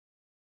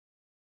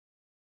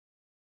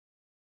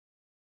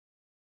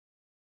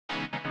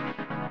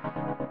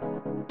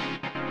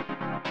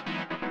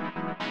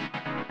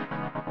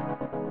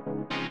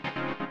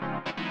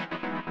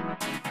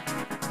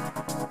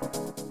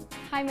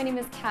Hi, my name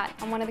is Kat.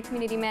 I'm one of the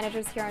community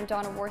managers here on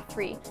Dawn of War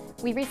 3.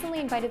 We recently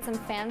invited some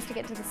fans to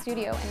get to the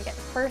studio and get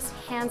first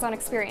hands-on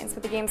experience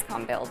with the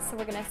Gamescom build, so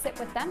we're going to sit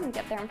with them and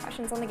get their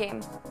impressions on the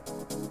game.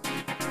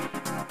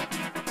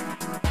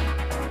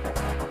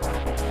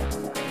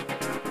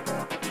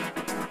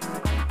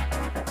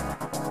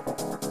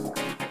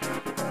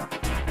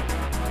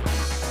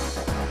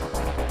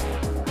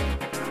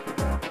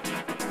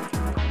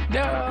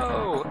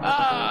 No!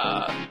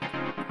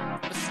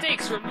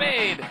 Mistakes were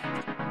made!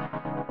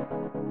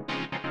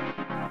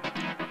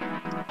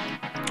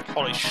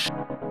 Holy sh...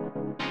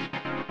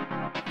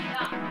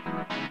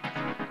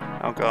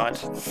 Oh god.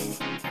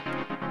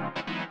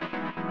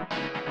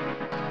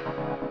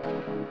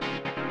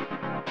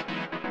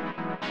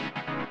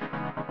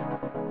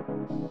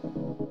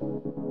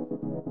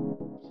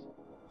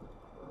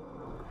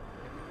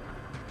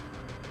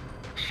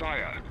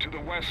 Sire, to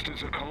the west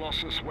is a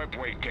Colossus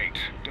webway gate,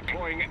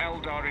 deploying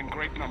Eldar in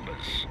great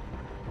numbers.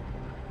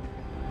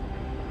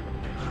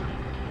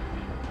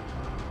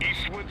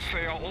 Eastwards,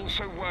 they are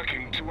also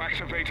working to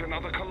activate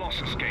another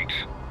Colossus gate.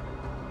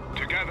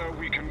 Together,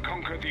 we can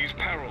conquer these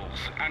perils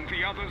and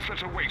the others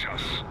that await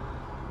us.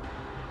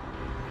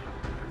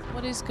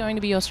 What is going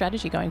to be your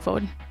strategy going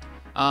forward?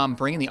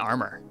 Bring in the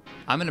armor.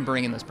 I'm going to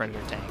bring in those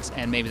Predator tanks,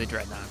 and maybe the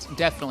Dreadnoughts.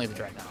 Definitely the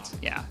Dreadnoughts,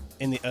 yeah.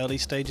 In the early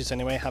stages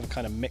anyway, have a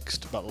kind of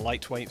mixed but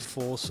lightweight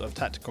force of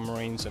tactical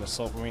marines and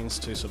assault marines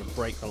to sort of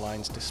break the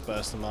lines,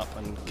 disperse them up,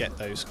 and get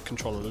those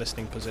controller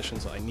listening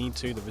positions that I need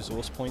to, the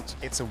resource points.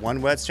 It's a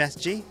one-word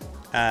strategy.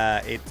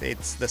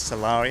 It's the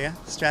Solaria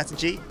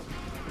strategy.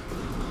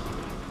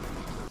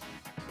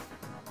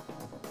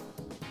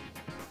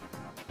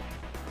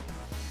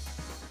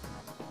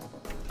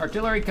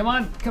 Artillery, come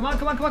on! Come on,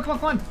 come on, come on, come on,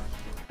 come on!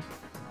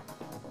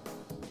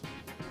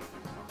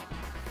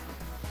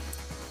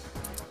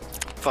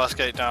 Fast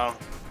gate down.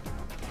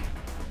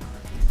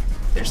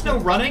 There's no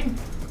running!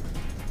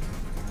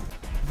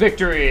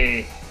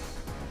 Victory!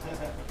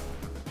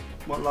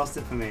 What lost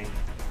it for me?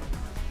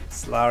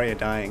 Solaria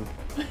dying.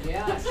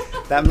 Yes.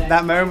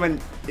 That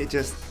moment, it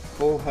just,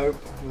 all hope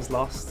was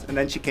lost. And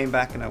then she came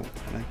back and I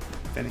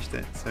finished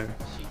it, so.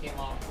 She came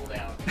off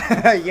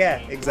cooldown. Yeah,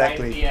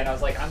 exactly. Right at the end, I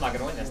was like, I'm not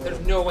gonna win this. There's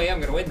no way I'm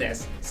gonna win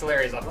this.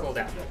 Solaria's off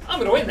cooldown. I'm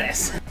gonna win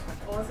this!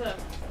 Awesome.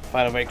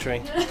 Final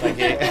victory. Thank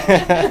you.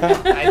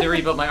 I had to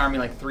rebuild my army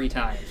like 3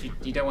 times.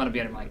 You don't want to be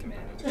under my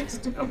command. It's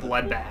just a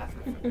bloodbath.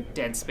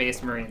 Dead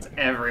Space Marines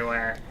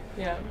everywhere.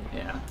 Yeah.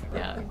 Yeah.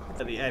 Yeah.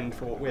 At the end,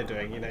 for what we're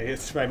doing, you know,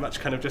 it's very much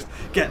kind of just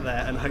get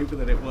there and hoping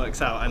that it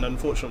works out. And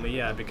unfortunately,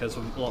 yeah, because a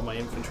lot of my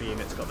infantry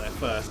units got there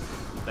first,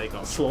 they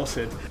got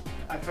slaughtered.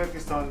 I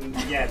focused on,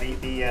 yeah,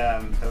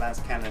 the lance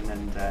cannon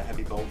and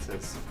heavy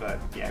bolters, but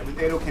yeah,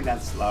 it all came down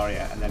to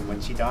Solaria, and then when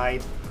she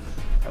died,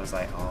 I was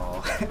like,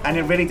 oh. And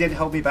it really did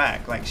hold me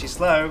back. Like, she's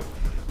slow,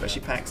 but she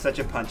packs such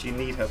a punch, you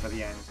need her for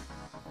the end.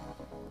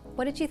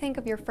 What did you think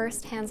of your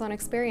first hands-on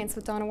experience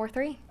with Dawn of War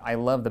 3? I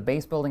love the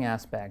base building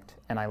aspect,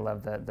 and I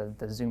love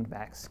the zoomed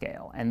back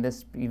scale, and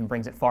this even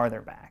brings it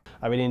farther back.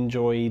 I really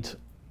enjoyed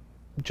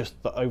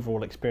just the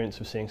overall experience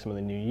of seeing some of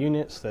the new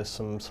units. There's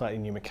some slightly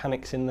new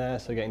mechanics in there,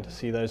 so getting to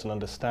see those and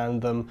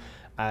understand them,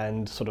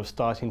 and sort of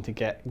starting to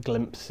get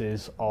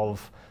glimpses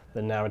of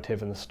the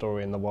narrative and the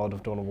story in the world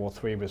of Dawn of War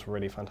 3 was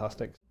really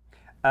fantastic.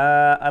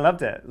 I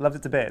loved it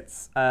to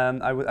bits.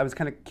 I was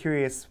kind of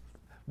curious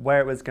where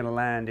it was going to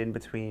land in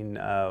between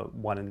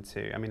 1 and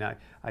 2. I mean,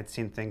 I'd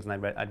seen things and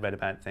I'd read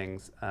about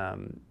things,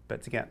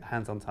 but to get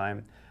hands-on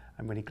time,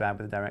 I'm really glad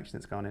with the direction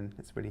it's gone in.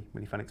 It's a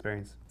really fun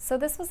experience. So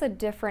this was a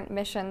different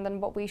mission than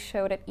what we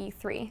showed at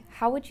E3.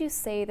 How would you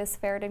say this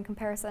fared in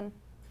comparison?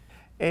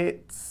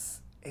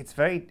 It's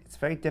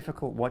very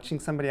difficult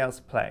watching somebody else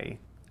play.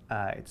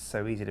 It's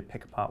so easy to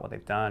pick apart what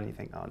they've done. You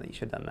think, oh, you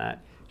should have done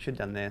that, you should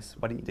have done this,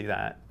 why didn't you do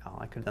that? Oh,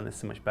 I could have done this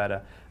so much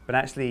better. But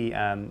actually,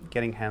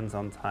 getting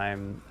hands-on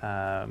time,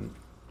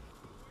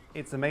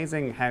 it's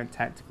amazing how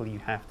tactical you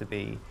have to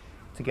be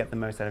to get the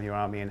most out of your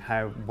army, and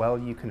how well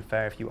you can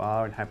fare if you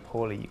are, and how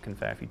poorly you can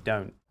fare if you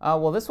don't.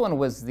 Well, this one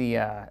was the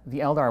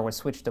Eldar was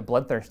switched to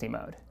bloodthirsty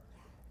mode.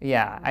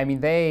 Yeah, I mean,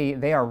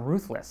 they are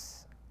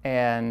ruthless.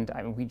 And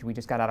I mean, we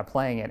just got out of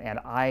playing it, and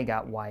I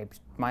got wiped.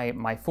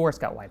 My force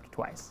got wiped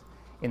twice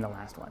in the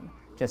last one,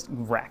 just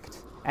wrecked.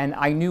 And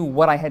I knew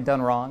what I had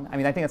done wrong. I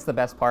mean, I think that's the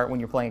best part when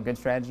you're playing a good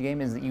strategy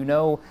game, is that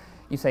you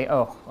say,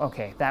 oh,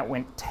 okay, that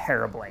went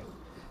terribly.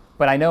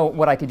 But I know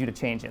what I could do to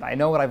change it. I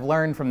know what I've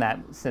learned from that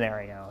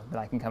scenario, that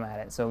I can come at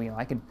it. So,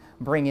 I could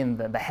bring in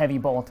the heavy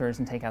bolters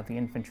and take out the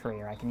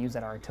infantry, or I can use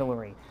that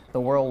artillery,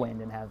 the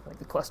whirlwind, and have like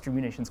the cluster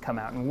munitions come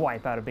out and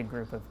wipe out a big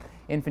group of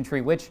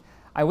infantry, which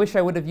I wish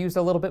I would have used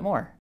a little bit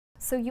more.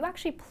 So you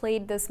actually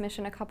played this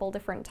mission a couple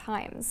different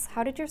times.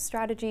 How did your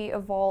strategy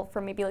evolve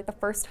from maybe like the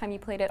first time you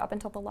played it up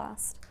until the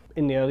last?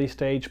 In the early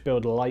stage,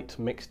 build light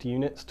mixed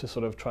units to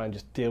sort of try and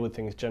just deal with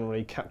things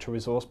generally, capture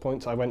resource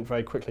points. I went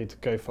very quickly to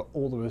go for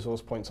all the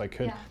resource points I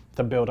could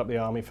to build up the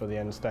army for the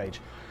end stage.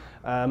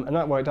 And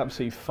that worked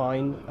absolutely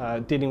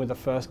fine. Dealing with the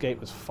first gate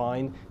was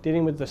fine.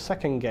 Dealing with the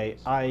second gate,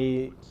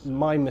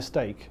 my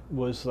mistake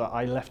was that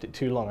I left it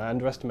too long. I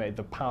underestimated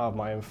the power of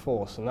my own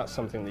force, and that's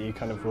something that you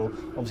kind of will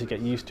obviously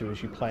get used to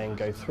as you play and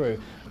go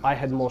through. I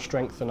had more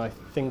strength than I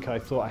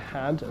thought I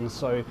had, and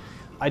so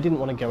I didn't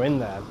want to go in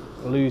there,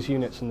 lose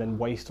units, and then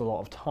waste a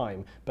lot of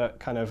time. But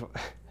kind of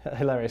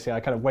hilariously, I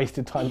kind of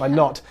wasted time by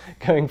not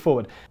going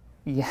forward.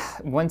 Yeah,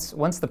 once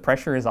the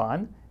pressure is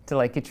on to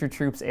like get your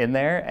troops in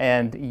there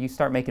and you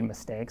start making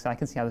mistakes, I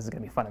can see how this is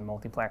going to be fun in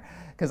multiplayer.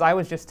 Because I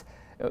was just,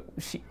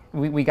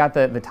 we got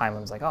the time limit.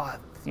 It was like, oh,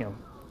 you know,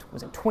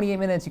 was it 28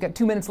 minutes? You got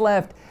 2 minutes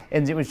left,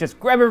 and it was just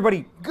grab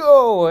everybody,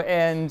 go!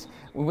 And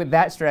with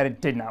that strat,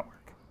 it did not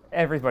work.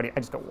 Everybody, I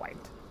just got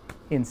wiped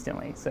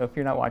instantly. So if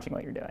you're not watching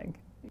what you're doing.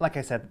 Like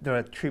I said, there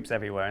are troops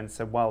everywhere, and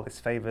so while this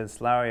favors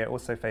Laria, it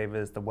also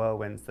favors the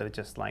whirlwinds that are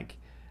just like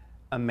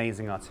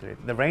amazing artillery.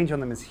 The range on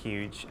them is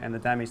huge, and the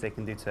damage they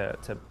can do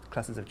to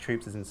clusters of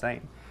troops is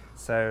insane.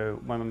 So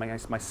when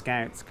my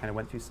scouts kind of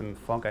went through some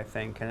fog, I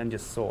think, and then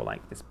just saw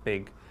like this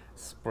big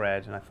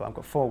spread, and I thought, I've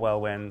got 4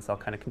 whirlwinds, I'll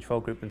kind of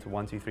control group into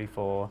 1, 2, 3,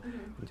 4,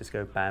 and just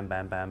go bam,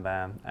 bam, bam,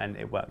 bam, and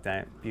it worked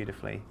out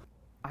beautifully.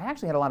 I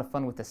actually had a lot of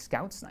fun with the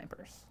scout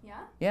snipers. Yeah?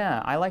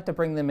 Yeah, I like to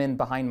bring them in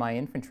behind my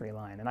infantry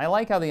line. And I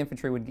like how the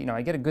infantry would, you know,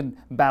 I get a good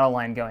battle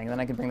line going, and then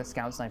I could bring the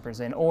scout snipers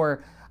in.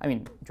 Or, I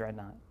mean,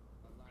 Dreadnought.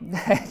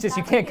 Just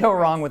you can't go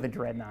wrong with a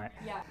Dreadnought.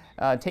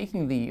 Yeah.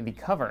 Taking the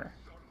cover,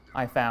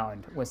 I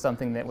found, was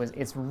something that was,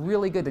 it's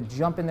really good to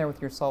jump in there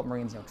with your assault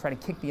marines, you know, try to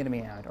kick the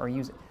enemy out, or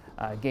use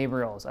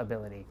Gabriel's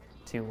ability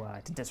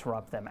to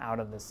disrupt them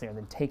out of this, you know,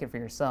 then take it for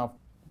yourself.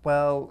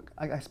 Well,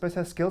 I suppose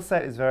her skill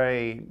set is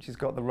very, she's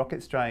got the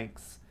rocket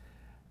strikes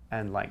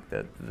and like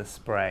the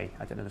spray,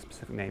 I don't know the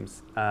specific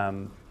names,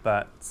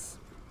 but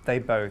they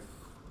both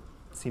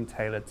seem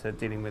tailored to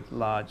dealing with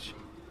large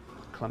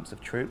clumps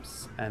of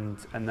troops, and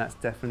that's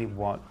definitely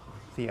what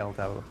the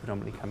Eldar were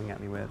predominantly coming at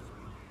me with.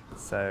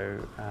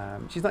 So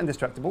she's not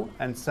indestructible,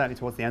 and certainly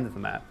towards the end of the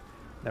map,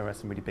 there are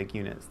some really big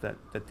units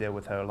that deal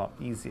with her a lot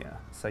easier.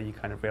 So you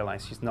kind of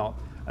realize she's not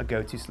a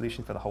go-to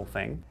solution for the whole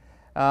thing.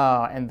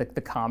 And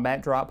the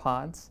combat drop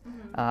pods,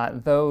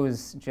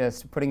 those,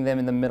 just putting them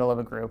in the middle of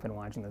a group and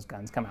watching those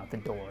guns come out the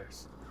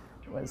doors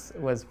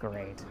was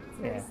great. It's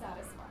very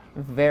satisfying.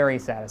 Very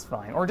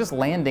satisfying. Or just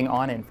landing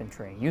on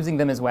infantry, using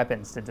them as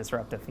weapons to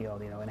disrupt a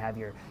field, you know, and have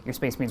your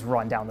Space Marines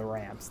run down the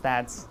ramps.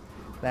 That's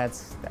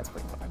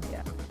pretty fun,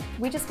 yeah.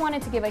 We just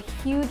wanted to give a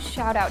huge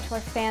shout out to our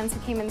fans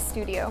who came in the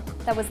studio.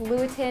 That was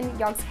Luetin,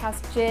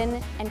 Yogscast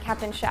Sjin, and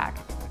CaptainShack.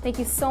 Thank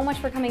you so much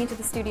for coming into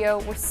the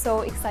studio. We're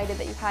so excited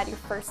that you had your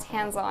first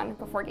hands-on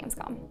before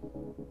Gamescom.